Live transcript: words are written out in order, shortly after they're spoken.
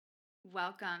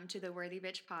Welcome to the Worthy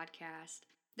Bitch podcast,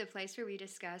 the place where we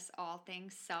discuss all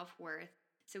things self-worth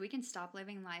so we can stop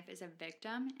living life as a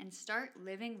victim and start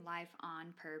living life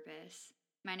on purpose.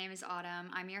 My name is Autumn.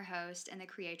 I'm your host and the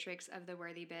creatrix of the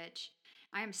Worthy Bitch.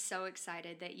 I am so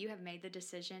excited that you have made the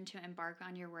decision to embark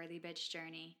on your Worthy Bitch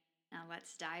journey. Now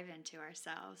let's dive into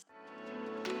ourselves.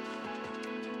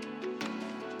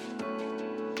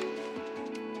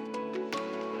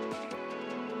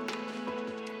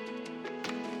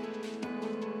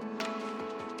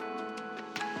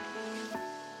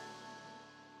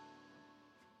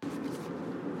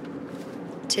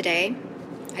 Today,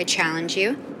 I challenge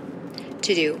you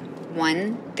to do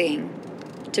one thing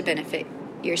to benefit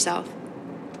yourself,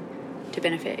 to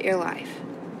benefit your life.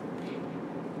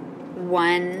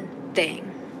 One thing.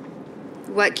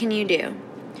 What can you do?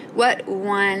 What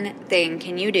one thing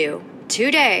can you do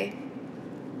today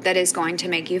that is going to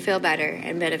make you feel better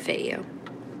and benefit you?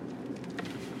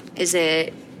 Is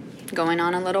it going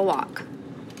on a little walk?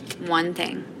 One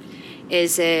thing.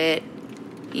 Is it,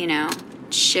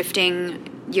 shifting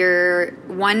your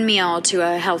one meal to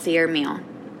a healthier meal?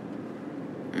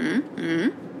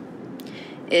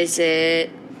 Is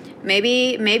it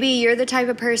maybe you're the type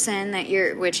of person that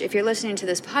which if you're listening to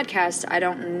this podcast, I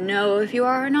don't know if you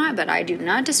are or not, but I do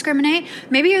not discriminate.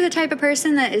 Maybe you're the type of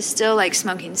person that is still like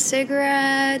smoking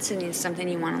cigarettes and it's something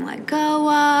you want to let go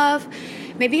of.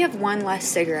 Maybe you have one less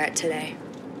cigarette today.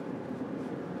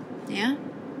 Yeah?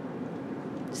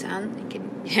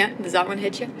 Does that one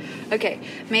hit you? Okay,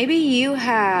 maybe you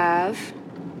have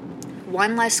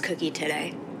one less cookie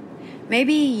today.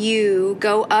 Maybe you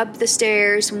go up the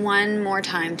stairs one more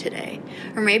time today.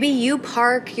 Or maybe you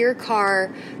park your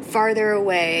car farther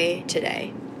away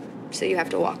today, so you have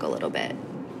to walk a little bit.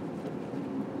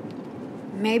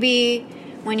 Maybe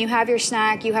when you have your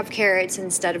snack, you have carrots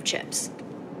instead of chips.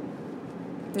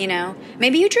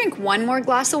 Maybe you drink one more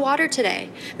glass of water today.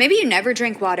 Maybe you never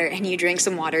drink water and you drink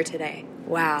some water today.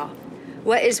 Wow.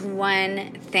 What is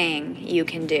one thing you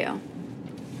can do?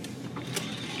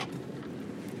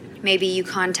 Maybe you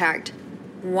contact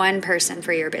one person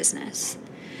for your business.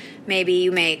 Maybe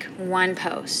you make one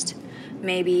post.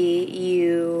 Maybe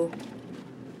you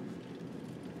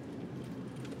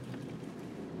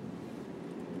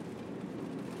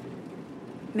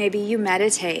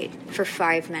meditate for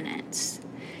 5 minutes.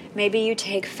 Maybe you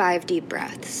take 5 deep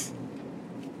breaths.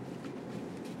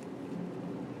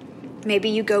 Maybe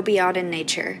you go be out in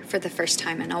nature for the first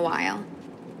time in a while.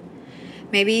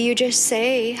 Maybe you just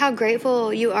say how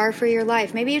grateful you are for your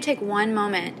life. Maybe you take one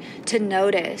moment to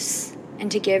notice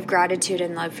and to give gratitude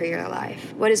and love for your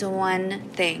life. What is one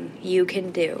thing you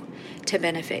can do to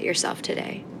benefit yourself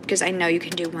today? Because I know you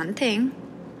can do one thing.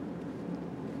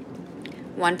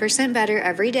 1% better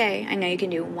every day. I know you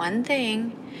can do one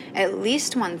thing, at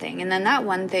least one thing, and then that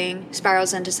one thing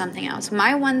spirals into something else.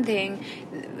 My one thing,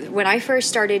 when I first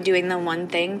started doing the one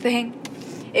thing,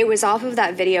 it was off of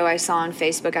that video I saw on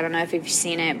Facebook. I don't know if you've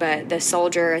seen it, but the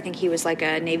soldier, I think he was like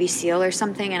a Navy SEAL or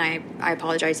something, and I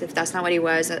apologize if that's not what he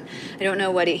was. I don't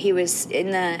know what he was in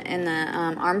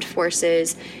the armed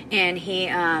forces, and he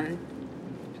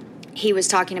was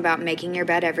talking about making your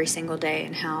bed every single day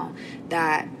and how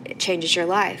that changes your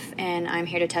life. And I'm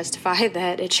here to testify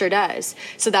that it sure does.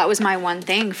 So that was my one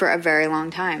thing for a very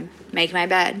long time. Make my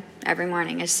bed every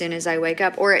morning as soon as I wake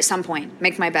up, or at some point,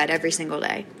 make my bed every single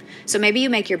day. So maybe you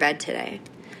make your bed today.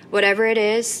 Whatever it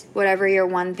is, whatever your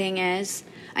one thing is,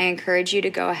 I encourage you to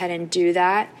go ahead and do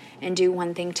that, and do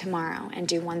one thing tomorrow, and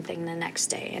do one thing the next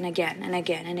day, and again, and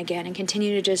again, and again, and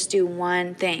continue to just do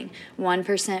one thing,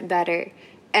 1% better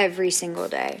every single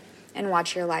day, and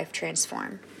watch your life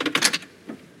transform.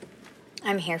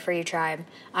 I'm here for you, tribe.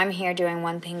 I'm here doing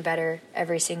one thing better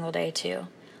every single day too.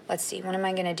 Let's see, what am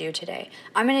I going to do today?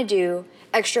 I'm going to do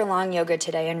extra long yoga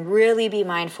today and really be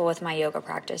mindful with my yoga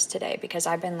practice today because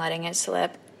I've been letting it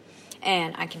slip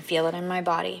and I can feel it in my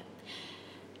body.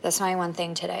 That's my one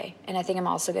thing today. And I think I'm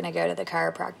also going to go to the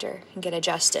chiropractor and get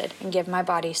adjusted and give my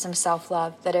body some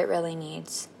self-love that it really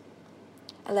needs.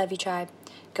 I love you, tribe.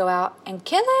 Go out and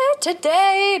kill it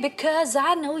today because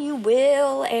I know you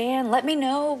will. And let me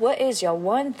know what is your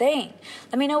one thing.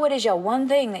 Let me know what is your one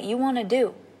thing that you want to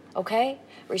do, okay?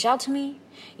 Reach out to me.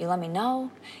 You let me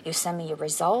know. You send me your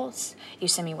results. You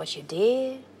send me what you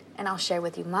did. And I'll share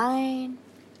with you mine.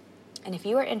 And if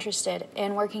you are interested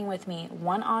in working with me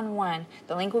one-on-one,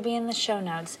 the link will be in the show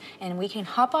notes, and we can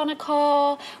hop on a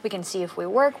call. We can see if we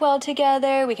work well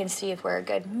together. We can see if we're a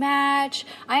good match.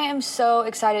 I am so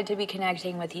excited to be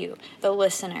connecting with you, the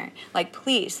listener.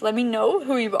 Please, let me know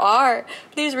who you are.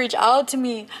 Please reach out to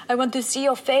me. I want to see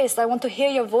your face. I want to hear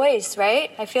your voice,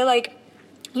 right? I feel like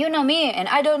You know me, and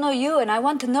I don't know you, and I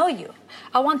want to know you.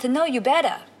 I want to know you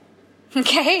better.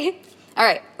 Okay? All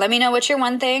right, let me know what's your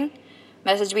one thing.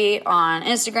 Message me on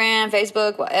Instagram,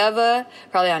 Facebook, whatever.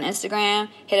 Probably on Instagram.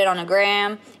 Hit it on a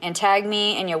gram and tag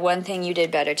me in your one thing you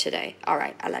did better today. All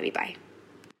right, I love you. Bye.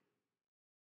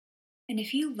 And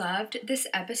if you loved this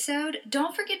episode,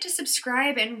 don't forget to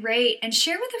subscribe and rate and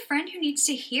share with a friend who needs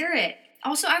to hear it.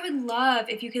 Also, I would love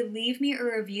if you could leave me a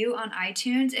review on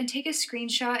iTunes and take a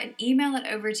screenshot and email it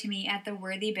over to me at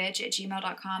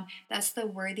theworthybitch@gmail.com. That's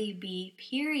theworthyb,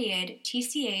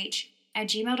 TCH, at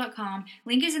gmail.com.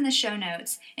 Link is in the show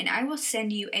notes, and I will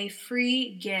send you a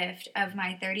free gift of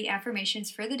my 30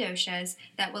 affirmations for the doshas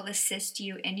that will assist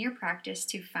you in your practice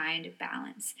to find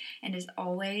balance. And as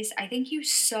always, I thank you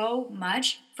so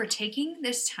much for taking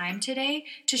this time today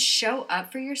to show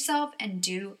up for yourself and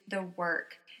do the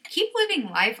work. Keep living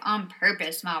life on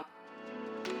purpose, my